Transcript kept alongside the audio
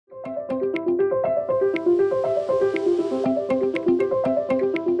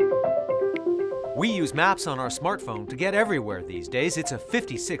maps on our smartphone to get everywhere these days. It's a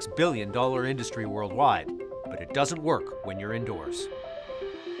 $56 billion industry worldwide, but it doesn't work when you're indoors.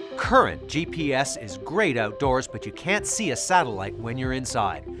 Current GPS is great outdoors, but you can't see a satellite when you're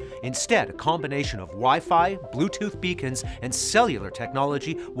inside. Instead, a combination of Wi-Fi, Bluetooth beacons, and cellular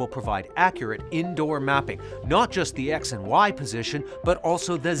technology will provide accurate indoor mapping, not just the X and Y position, but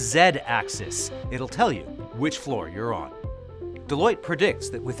also the Z axis. It'll tell you which floor you're on. Deloitte predicts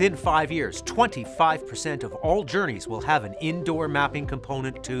that within 5 years, 25% of all journeys will have an indoor mapping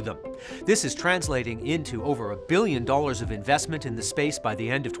component to them. This is translating into over $1 billion of investment in the space by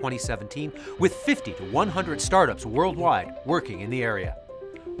the end of 2017, with 50 to 100 startups worldwide working in the area.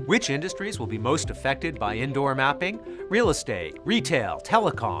 Which industries will be most affected by indoor mapping? Real estate, retail,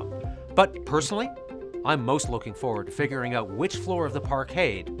 telecom. But personally, I'm most looking forward to figuring out which floor of the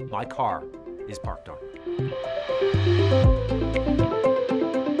parkade my car is parked on.